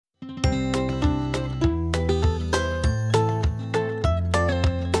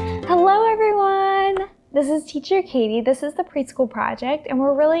This is Teacher Katie. This is the Preschool Project, and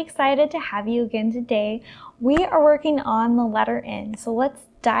we're really excited to have you again today. We are working on the letter N, so let's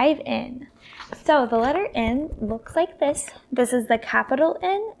dive in. So the letter N looks like this. This is the capital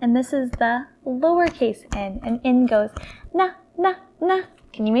N, and this is the lowercase n, and N goes na, na, na.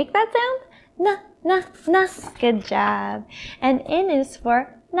 Can you make that sound? Na, na, na. Good job. And N is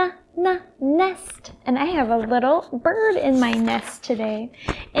for na, na, nest. And I have a little bird in my nest today.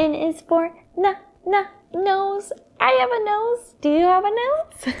 N is for na, na, nose. I have a nose. Do you have a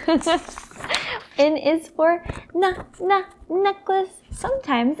nose? N is for na, na, necklace.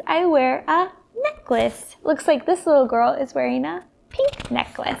 Sometimes I wear a necklace. Looks like this little girl is wearing a pink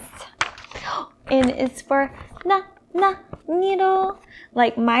necklace. N is for na, na, needle.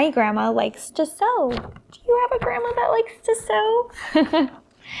 Like my grandma likes to sew. Do you have a grandma that likes to sew?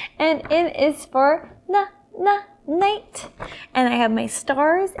 And N is for na, na, night. And I have my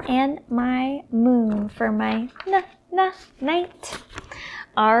stars and my moon for my na, na, night.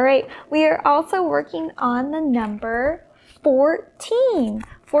 All right, we are also working on the number 14.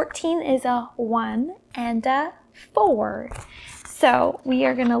 14 is a 1 and a 4. So we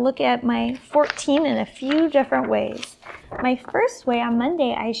are going to look at my 14 in a few different ways. My first way on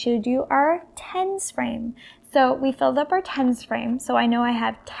Monday, I showed you our tens frame. So we filled up our tens frame. So I know I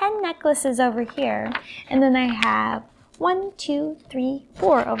have 10 necklaces over here. And then I have 1, 2, 3,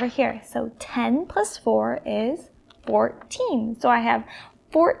 4 over here. So 10 plus 4 is 14. So I have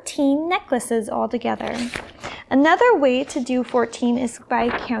 14 necklaces all together. Another way to do 14 is by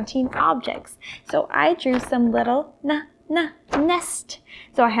counting objects. So I drew some little nest.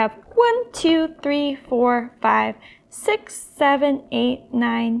 So I have 1, 2, 3, 4, 5, 6, 7, 8,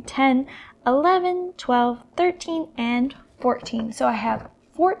 9, 10, 11, 12, 13, and 14. So I have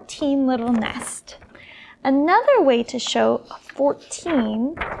 14 little nests. Another way to show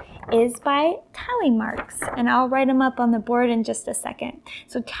 14 is by tally marks, and I'll write them up on the board in just a second.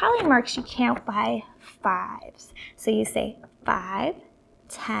 So tally marks you count by fives. So you say 5,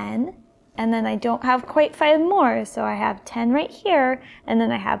 10, and then I don't have quite 5 more, so I have 10 right here, and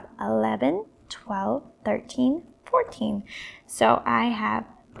then I have 11, 12, 13, 14. So I have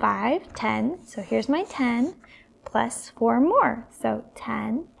 5, 10, so here's my 10, plus 4 more. So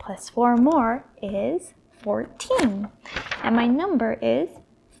 10 plus 4 more is 14. And my number is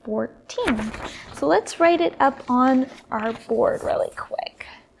 14. So let's write it up on our board really quick.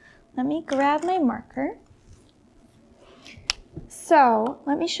 Let me grab my marker. So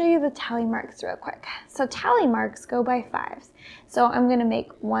let me show you the tally marks real quick. So tally marks go by fives. So I'm going to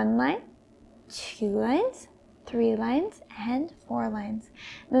make 1 line, 2 lines, 3 lines, and 4 lines.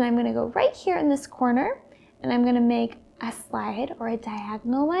 Then I'm going to go right here in this corner, and I'm going to make a slide or a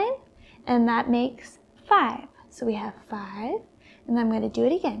diagonal line, and that makes 5. So we have 5, and I'm going to do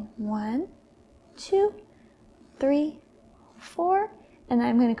it again. 1, 2, 3, 4, and then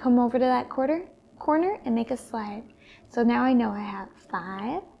I'm going to come over to that corner and make a slide. So now I know I have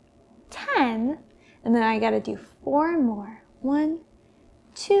 5, 10, and then I got to do 4 more. 1,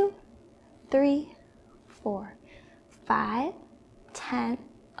 2, 3, 4, 5, 10,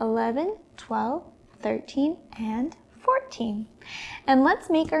 11, 12, 13, and 14. And let's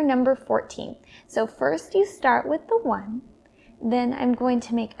make our number 14. So first you start with the 1, then I'm going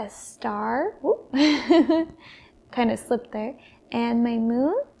to make a star, kind of slipped there, and my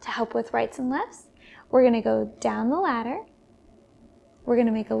moon to help with rights and lefts. We're going to go down the ladder, we're going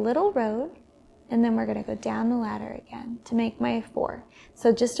to make a little road, and then we're going to go down the ladder again to make my 4.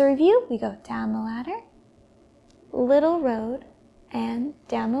 So just to review, we go down the ladder, little road, and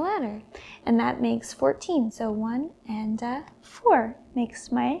down the ladder. And that makes 14. So 1 and 4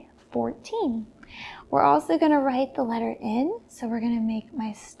 makes my 14. We're also going to write the letter N. So we're going to make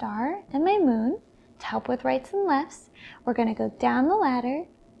my star and my moon to help with rights and lefts. We're going to go down the ladder,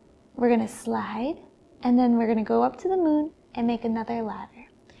 we're going to slide, and then we're going to go up to the moon and make another ladder.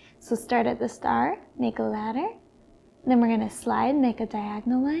 So start at the star, make a ladder, then we're going to slide, make a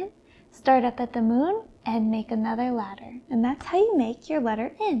diagonal line, start up at the moon, and make another ladder. And that's how you make your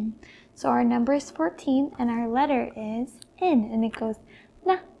letter N. So our number is 14, and our letter is N, and it goes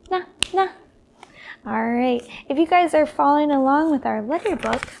na, na, na. All right, if you guys are following along with our letter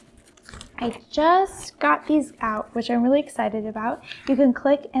book, I just got these out, which I'm really excited about. You can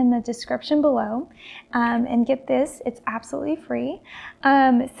click in the description below and get this. It's absolutely free.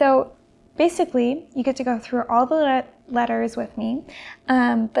 So basically, you get to go through all the letters with me,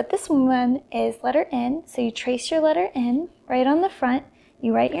 but this one is letter N, so you trace your letter N right on the front,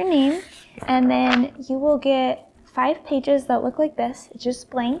 you write your name, and then you will get 5 pages that look like this. It's just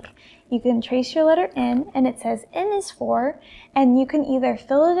blank. You can trace your letter N, and it says N is for, and you can either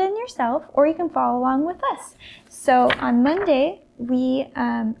fill it in yourself or you can follow along with us. So on Monday, we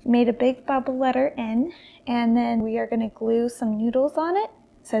made a big bubble letter N, and then we are going to glue some noodles on it.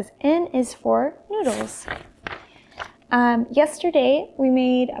 It says N is for noodles. Yesterday, we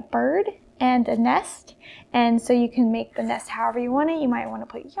made a bird and a nest, and so you can make the nest however you want it. You might want to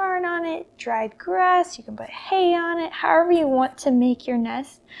put yarn on it, dried grass, you can put hay on it, however you want to make your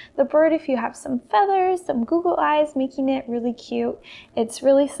nest. The bird, if you have some feathers, some Google eyes, making it really cute. It's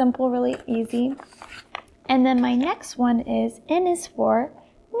really simple, really easy. And then my next one is N is for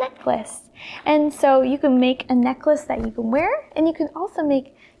necklace. And so you can make a necklace that you can wear, and you can also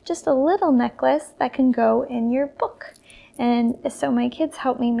make just a little necklace that can go in your book. And so my kids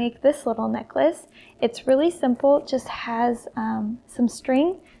helped me make this little necklace. It's really simple, just has some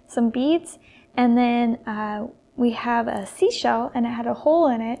string, some beads, and then we have a seashell, and it had a hole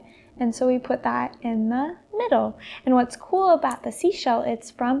in it, and so we put that in the middle. And what's cool about the seashell,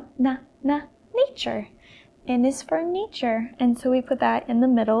 it's from nature. N is for nature, and so we put that in the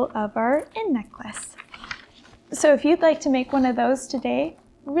middle of our N necklace. So if you'd like to make one of those today,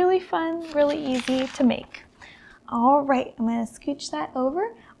 really fun, really easy to make. All right, I'm going to scooch that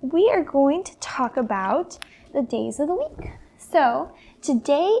over. We are going to talk about the days of the week. So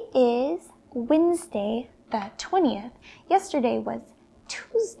today is Wednesday the 20th. Yesterday was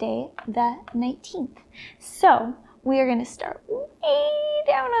Tuesday the 19th. So we are going to start way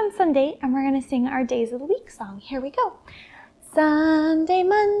down on Sunday, and we're going to sing our days of the week song. Here we go. Sunday,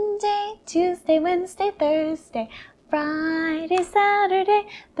 Monday, Tuesday, Wednesday, Thursday, Friday, Saturday,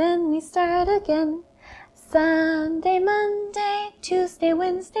 then we start again. Sunday, Monday, Tuesday,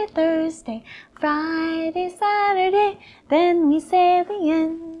 Wednesday, Thursday, Friday, Saturday, then we say the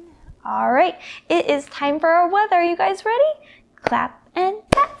end. All right, it is time for our weather. Are you guys ready? Clap and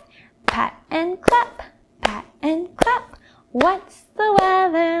tap, pat and clap, pat and clap. What's the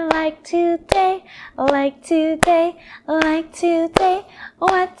weather like today? Like today, like today.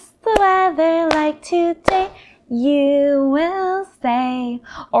 What's the weather like today? You will say.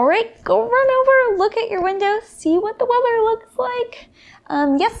 All right, go run over, look at your window, see what the weather looks like.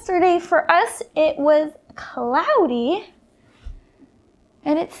 Yesterday for us, it was cloudy,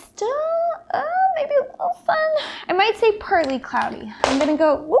 and it's still maybe a little sun. I might say partly cloudy. I'm gonna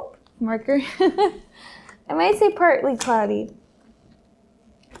go, whoop, marker. I might say partly cloudy.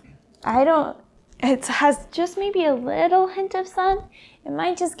 It has just maybe a little hint of sun. It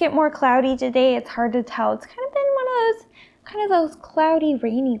might just get more cloudy today. It's hard to tell. It's kind of been one of those cloudy,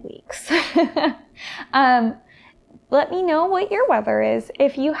 rainy weeks. Let me know what your weather is.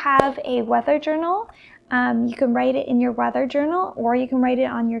 If you have a weather journal, you can write it in your weather journal, or you can write it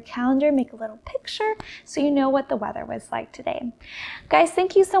on your calendar, make a little picture so you know what the weather was like today. Guys,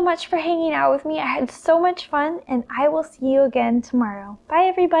 thank you so much for hanging out with me. I had so much fun, and I will see you again tomorrow. Bye,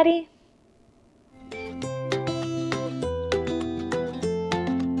 everybody.